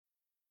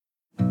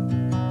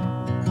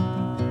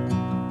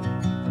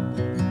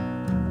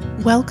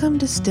Welcome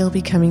to Still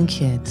Becoming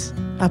Kids,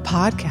 a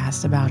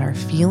podcast about our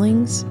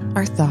feelings,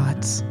 our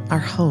thoughts, our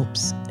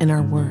hopes, and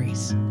our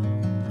worries.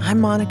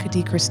 I'm Monica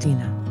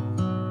DiCristina.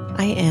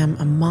 I am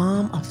a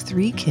mom of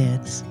 3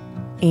 kids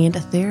and a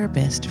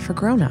therapist for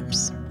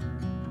grown-ups.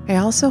 I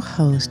also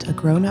host a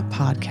grown-up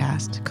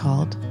podcast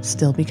called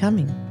Still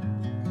Becoming.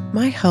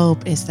 My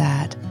hope is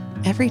that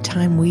every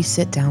time we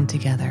sit down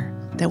together,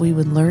 that we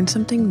would learn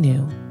something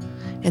new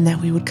and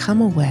that we would come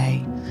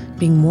away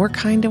being more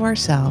kind to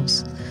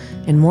ourselves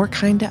and more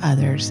kind to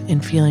others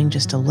and feeling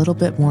just a little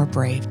bit more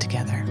brave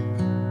together.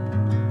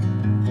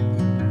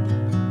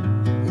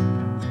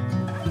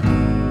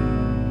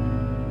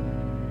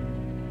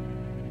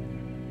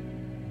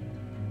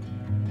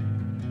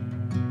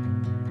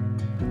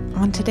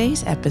 On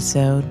today's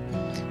episode,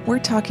 we're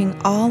talking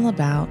all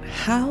about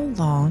how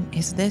long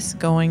is this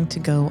going to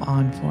go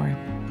on for?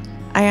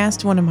 I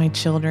asked one of my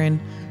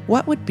children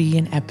what would be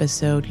an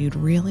episode you'd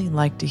really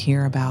like to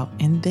hear about,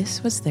 and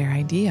this was their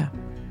idea.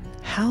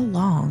 How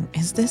long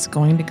is this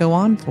going to go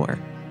on for?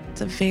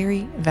 It's a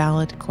very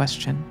valid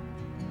question.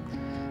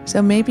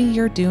 So maybe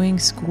you're doing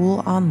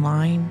school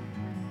online.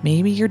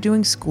 Maybe you're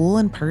doing school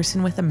in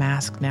person with a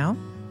mask now.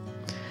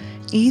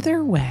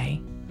 Either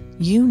way,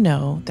 you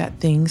know that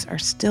things are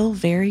still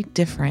very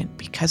different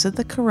because of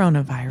the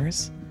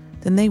coronavirus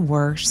than they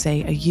were,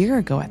 say, a year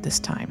ago at this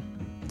time.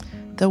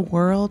 The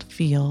world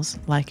feels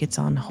like it's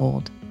on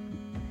hold.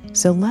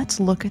 So let's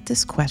look at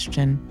this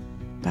question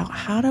about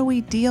how do we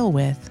deal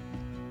with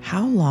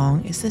how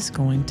long is this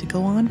going to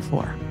go on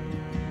for?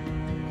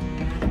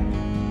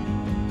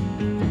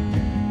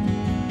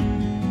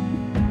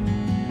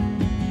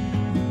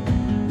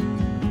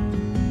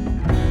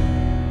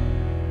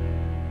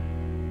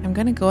 I'm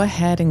going to go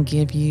ahead and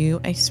give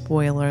you a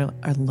spoiler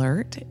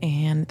alert,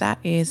 and that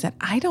is that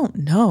I don't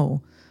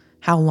know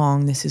how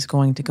long this is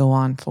going to go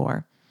on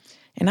for.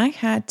 And I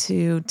had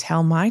to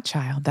tell my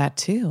child that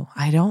too.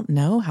 I don't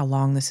know how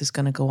long this is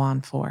going to go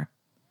on for.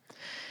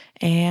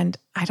 And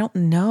I don't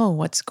know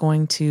what's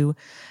going to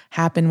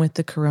happen with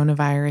the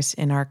coronavirus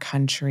in our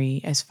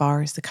country as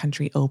far as the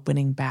country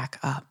opening back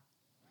up.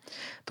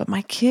 But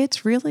my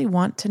kids really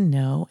want to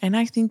know, and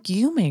I think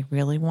you may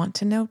really want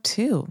to know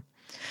too.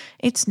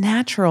 It's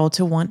natural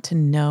to want to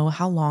know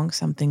how long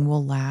something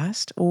will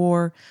last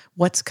or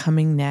what's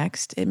coming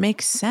next. It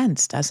makes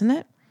sense, doesn't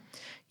it?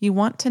 You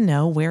want to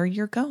know where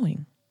you're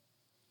going.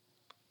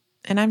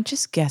 And I'm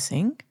just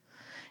guessing.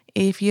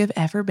 If you have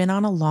ever been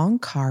on a long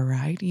car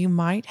ride, you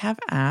might have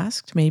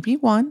asked, maybe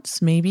once,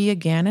 maybe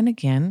again and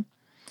again,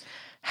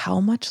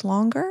 how much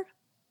longer?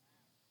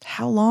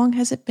 How long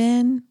has it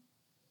been?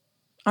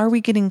 Are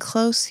we getting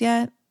close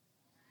yet?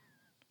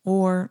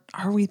 Or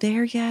are we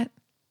there yet?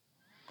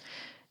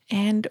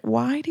 And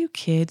why do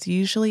kids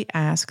usually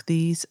ask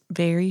these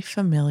very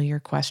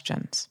familiar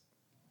questions?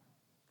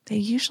 They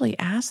usually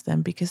ask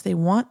them because they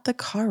want the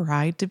car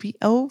ride to be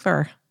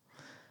over.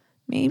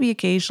 Maybe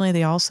occasionally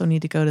they also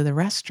need to go to the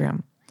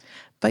restroom.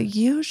 But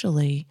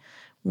usually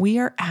we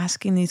are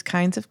asking these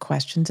kinds of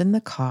questions in the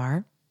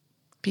car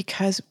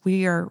because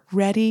we are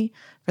ready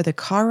for the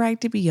car ride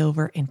to be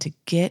over and to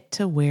get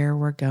to where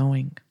we're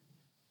going.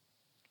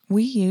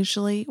 We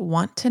usually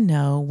want to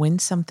know when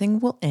something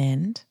will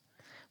end,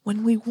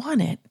 when we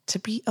want it to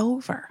be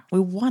over. We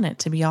want it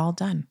to be all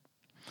done.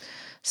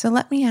 So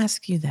let me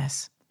ask you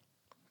this.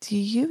 Do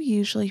you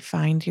usually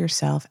find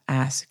yourself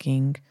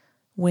asking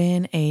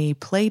when a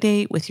play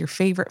date with your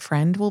favorite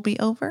friend will be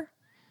over?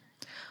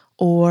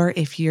 Or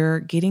if you're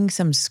getting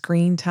some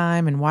screen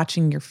time and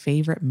watching your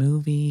favorite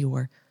movie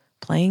or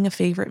playing a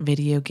favorite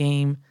video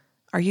game,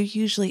 are you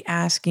usually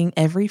asking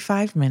every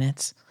 5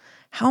 minutes,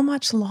 how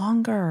much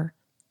longer?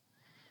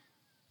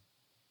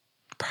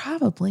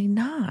 Probably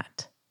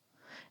not.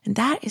 And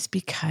that is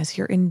because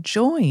you're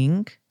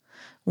enjoying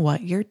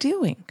what you're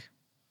doing.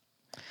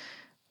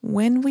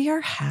 When we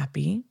are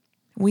happy,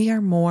 we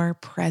are more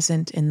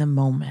present in the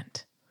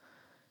moment.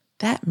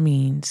 That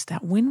means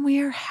that when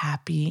we are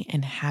happy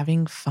and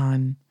having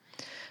fun,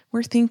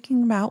 we're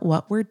thinking about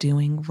what we're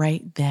doing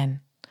right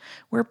then.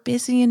 We're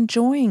busy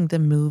enjoying the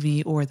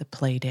movie or the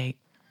play date,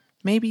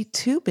 maybe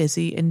too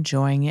busy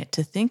enjoying it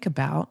to think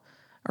about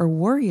or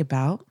worry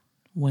about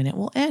when it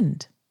will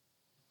end.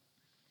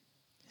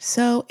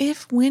 So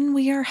if when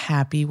we are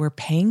happy, we're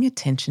paying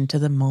attention to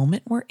the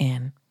moment we're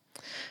in,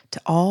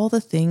 to all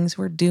the things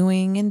we're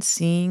doing and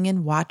seeing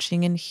and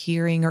watching and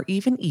hearing or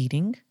even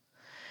eating,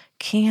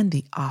 can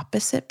the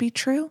opposite be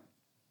true?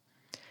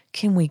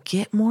 Can we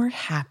get more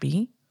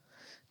happy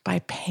by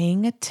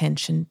paying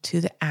attention to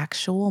the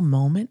actual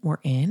moment we're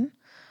in,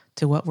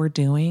 to what we're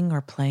doing or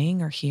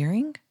playing or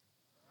hearing?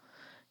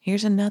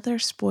 Here's another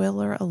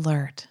spoiler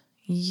alert.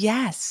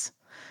 Yes,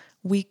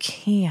 we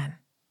can.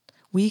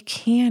 We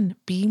can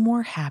be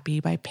more happy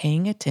by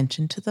paying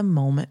attention to the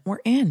moment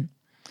we're in.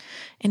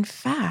 In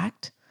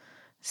fact,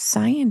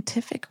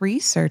 scientific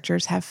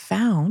researchers have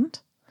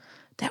found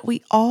that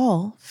we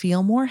all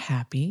feel more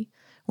happy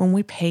when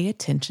we pay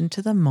attention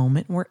to the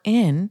moment we're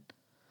in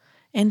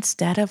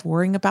instead of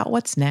worrying about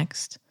what's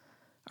next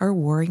or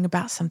worrying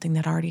about something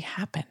that already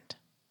happened.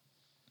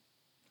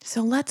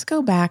 So let's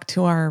go back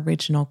to our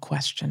original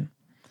question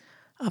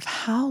of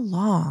how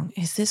long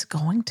is this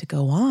going to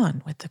go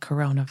on with the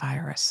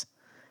coronavirus?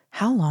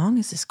 How long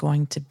is this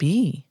going to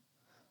be?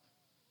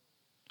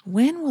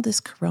 When will this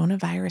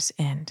coronavirus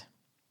end?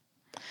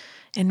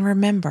 And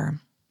remember,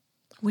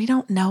 we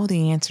don't know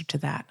the answer to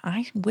that.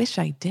 I wish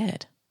I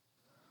did.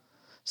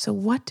 So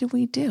what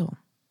do?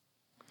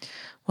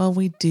 Well,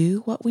 we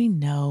do what we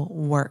know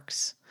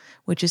works,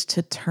 which is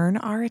to turn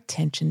our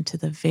attention to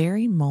the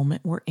very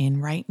moment we're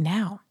in right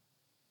now.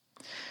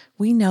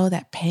 We know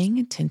that paying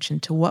attention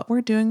to what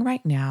we're doing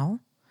right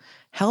now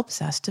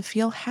helps us to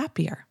feel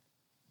happier.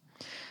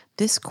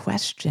 This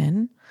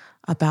question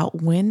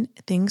about when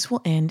things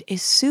will end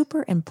is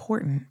super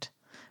important,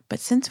 but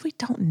since we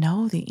don't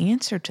know the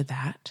answer to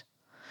that,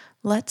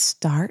 let's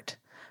start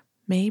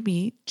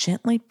maybe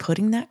gently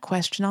putting that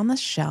question on the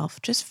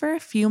shelf just for a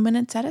few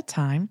minutes at a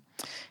time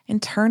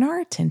and turn our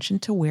attention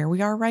to where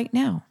we are right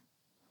now.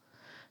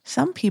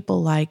 Some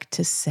people like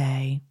to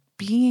say,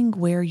 being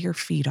where your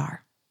feet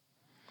are.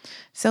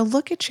 So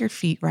look at your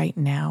feet right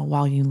now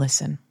while you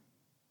listen.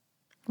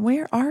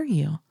 Where are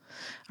you?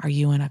 Are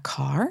you in a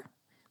car?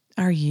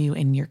 Are you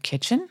in your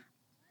kitchen?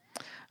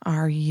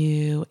 Are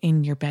you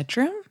in your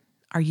bedroom?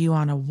 Are you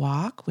on a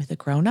walk with a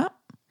grown-up?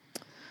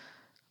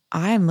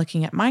 I am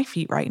looking at my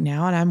feet right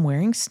now and I'm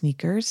wearing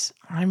sneakers.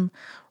 I'm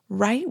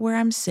right where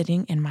I'm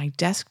sitting in my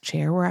desk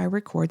chair where I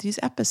record these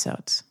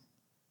episodes.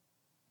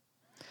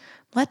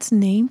 Let's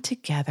name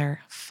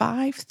together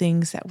 5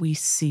 things that we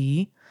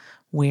see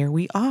where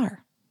we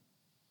are.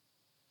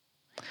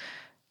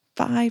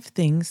 5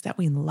 things that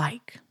we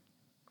like.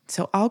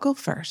 So I'll go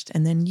first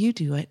and then you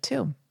do it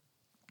too.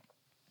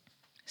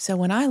 So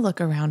when I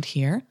look around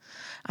here,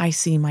 I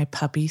see my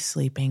puppy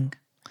sleeping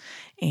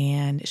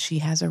and she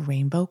has a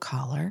rainbow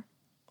collar.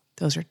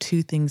 Those are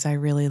 2 things I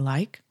really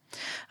like.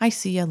 I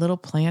see a little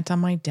plant on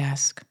my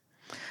desk.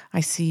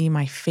 I see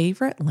my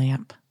favorite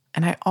lamp,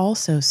 and I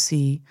also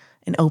see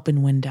an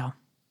open window.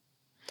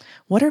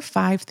 What are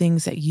 5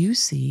 things that you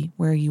see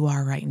where you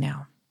are right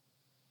now?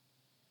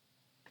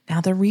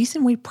 Now, the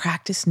reason we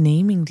practice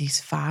naming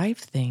these 5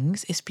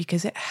 things is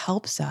because it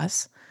helps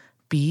us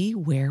be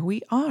where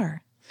we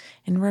are.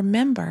 And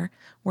remember,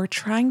 we're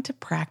trying to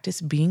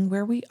practice being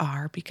where we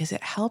are because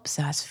it helps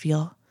us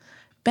feel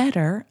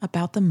better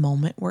about the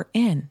moment we're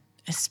in,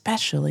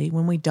 especially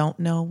when we don't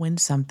know when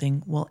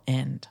something will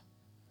end.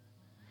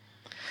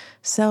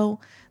 So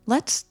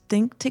let's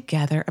think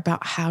together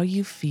about how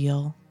you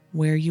feel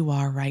where you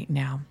are right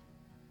now.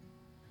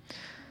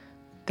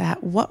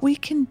 That what we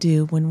can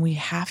do when we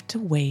have to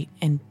wait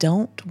and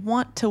don't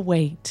want to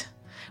wait,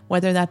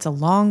 whether that's a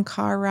long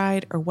car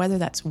ride or whether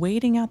that's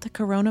waiting out the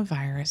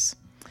coronavirus,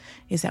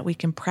 is that we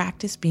can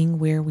practice being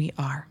where we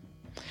are.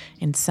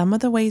 And some of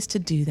the ways to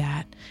do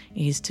that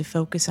is to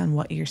focus on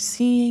what you're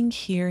seeing,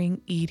 hearing,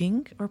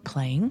 eating, or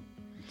playing,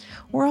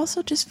 or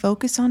also just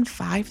focus on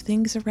 5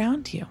 things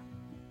around you.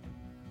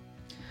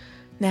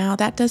 Now,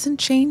 that doesn't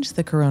change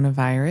the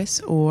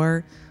coronavirus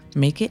or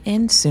make it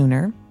end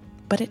sooner,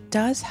 but it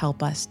does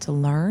help us to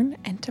learn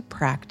and to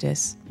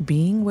practice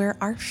being where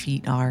our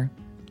feet are,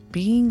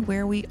 being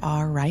where we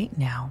are right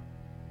now.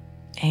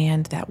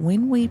 And that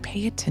when we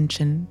pay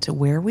attention to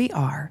where we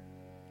are,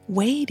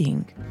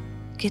 waiting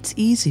gets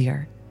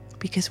easier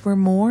because we're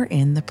more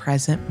in the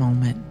present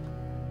moment.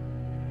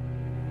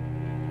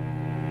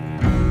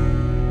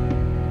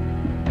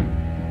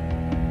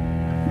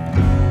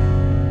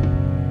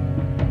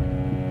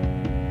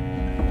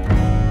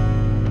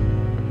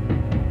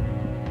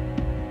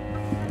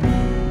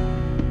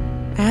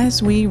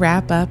 As we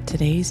wrap up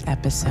today's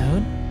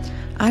episode,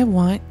 I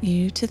want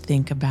you to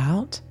think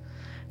about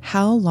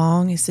how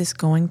long is this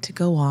going to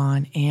go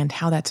on and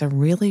how that's a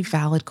really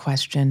valid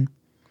question.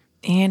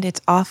 And it's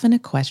often a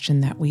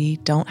question that we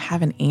don't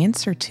have an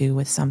answer to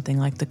with something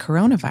like the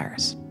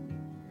coronavirus.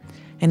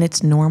 And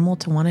it's normal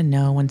to want to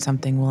know when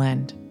something will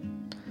end.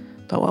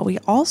 But what we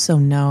also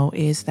know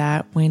is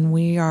that when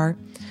we are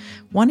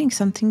wanting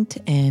something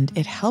to end,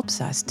 it helps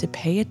us to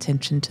pay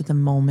attention to the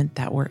moment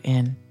that we're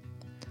in.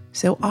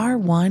 So our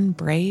one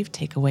brave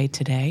takeaway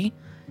today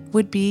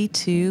would be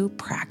to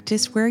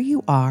practice where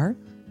you are,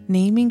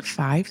 naming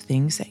 5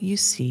 things that you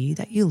see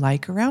that you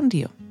like around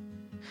you.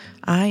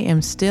 I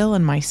am still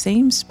in my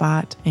same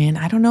spot, and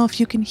I don't know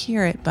if you can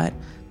hear it, but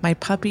my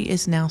puppy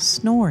is now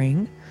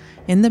snoring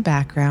in the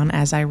background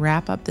as I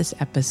wrap up this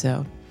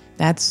episode.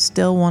 That's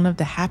still one of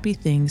the happy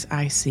things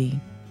I see.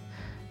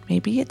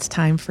 Maybe it's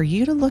time for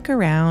you to look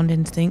around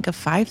and think of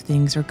 5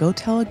 things, or go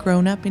tell a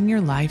grown-up in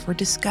your life or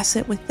discuss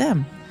it with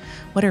them.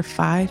 What are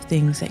 5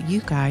 things that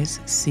you guys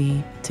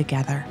see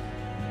together?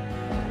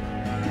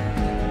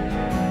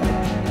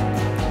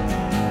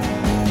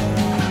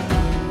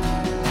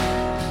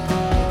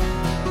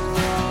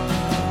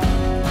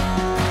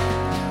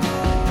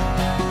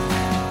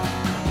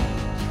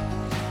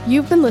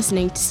 You've been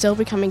listening to Still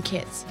Becoming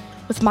Kids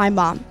with my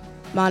mom,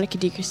 Monica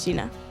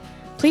DiCristina.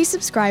 Please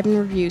subscribe and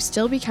review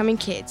Still Becoming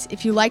Kids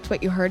if you liked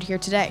what you heard here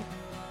today.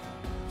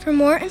 For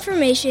more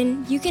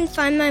information, you can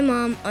find my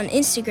mom on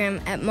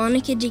Instagram at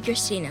Monica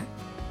DiCristina.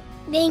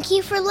 Thank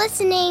you for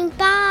listening.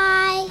 Bye.